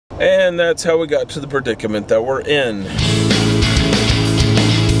And that's how we got to the predicament that we're in.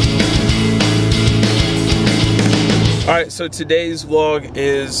 Alright, so today's vlog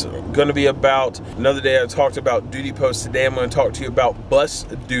is going to be about another day. I talked about duty posts. Today I'm going to talk to you about bus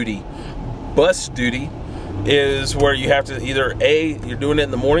duty. Bus duty is where you have to either A, you're doing it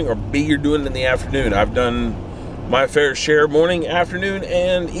in the morning, or B, you're doing it in the afternoon. I've done my fair share morning, afternoon,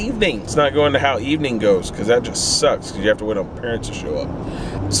 and evening. It's not going to how evening goes, because that just sucks, because you have to wait on parents to show up.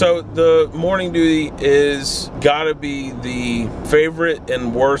 So the morning duty is gotta be the favorite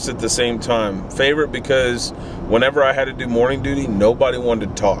and worst at the same time. Favorite because whenever I had to do morning duty, nobody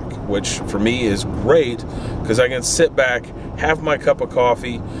wanted to talk, which for me is great, because I can sit back, have my cup of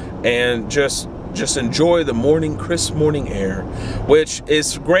coffee, and just enjoy the morning, crisp morning air, which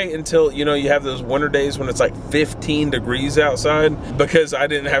is great until, you know, you have those winter days when it's like 15 degrees outside, because I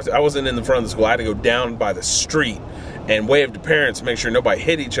wasn't in the front of the school. I had to go down by the street and wave to parents, make sure nobody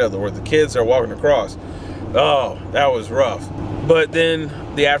hit each other or the kids are walking across. Oh, that was rough. But then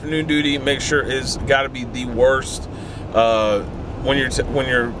the afternoon duty, make sure, is got to be the worst when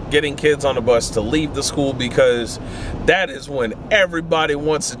you're getting kids on the bus to leave the school, because that is when everybody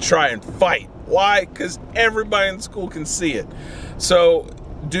wants to try and fight. Why? Because everybody in school can see it. So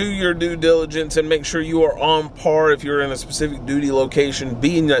do your due diligence and make sure you are on par. If you're in a specific duty location,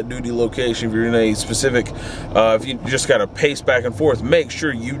 be in that duty location. If you're in a specific, if you just got to pace back and forth, make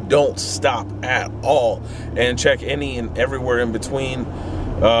sure you don't stop at all, and check any and everywhere in between.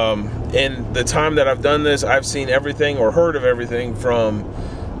 In the time that I've done this, I've seen everything or heard of everything from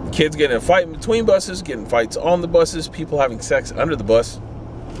kids getting in a fight between buses, getting fights on the buses, people having sex under the bus.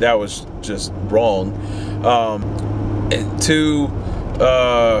 That was just wrong.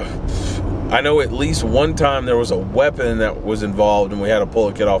 I know at least one time there was a weapon that was involved and we had to pull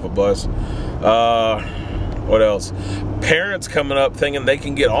a kid off a bus. What else? Parents coming up thinking they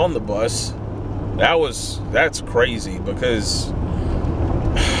can get on the bus. That's crazy, because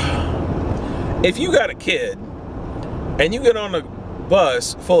if you got a kid and you get on a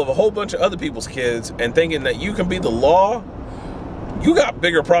bus full of a whole bunch of other people's kids and thinking that you can be the law, you got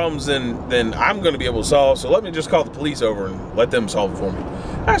bigger problems than I'm going to be able to solve, so let me just call the police over and let them solve it for me.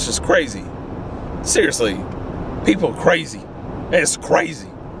 That's just crazy. Seriously, people are crazy. It's crazy.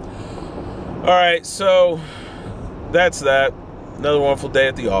 Alright, so that's that. Another wonderful day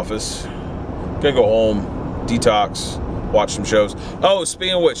at the office. Gonna go home, detox, watch some shows. Oh,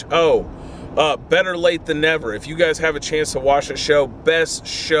 speaking of which, Better Late Than Never. If you guys have a chance to watch the show, best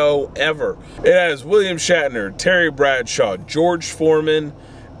show ever. It has William Shatner, Terry Bradshaw, George Foreman,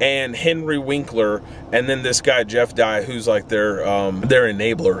 and Henry Winkler, and then this guy Jeff Dye, who's like their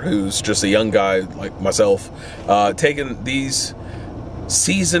enabler, who's just a young guy like myself, taking these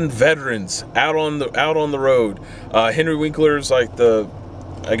seasoned veterans out on the road. Henry Winkler's like the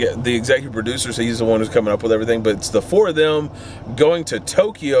executive producer, so he's the one who's coming up with everything, but it's the four of them going to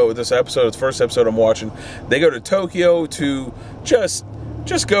Tokyo. This episode, it's the first episode I'm watching. They go to Tokyo to just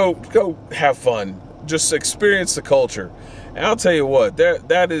go have fun, just experience the culture. And I'll tell you what,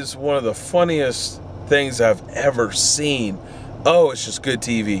 that is one of the funniest things I've ever seen. Oh, it's just good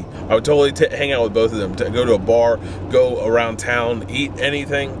TV. I would totally hang out with both of them, to go to a bar, go around town, eat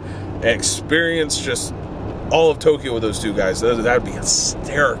anything, and experience just all of Tokyo with those two guys. That'd be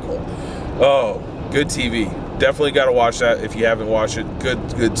hysterical. Oh, good TV. Definitely got to watch that if you haven't watched it.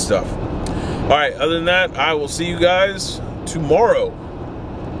 Good stuff. All right, other than that, I will see you guys tomorrow.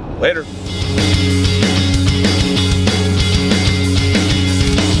 Later.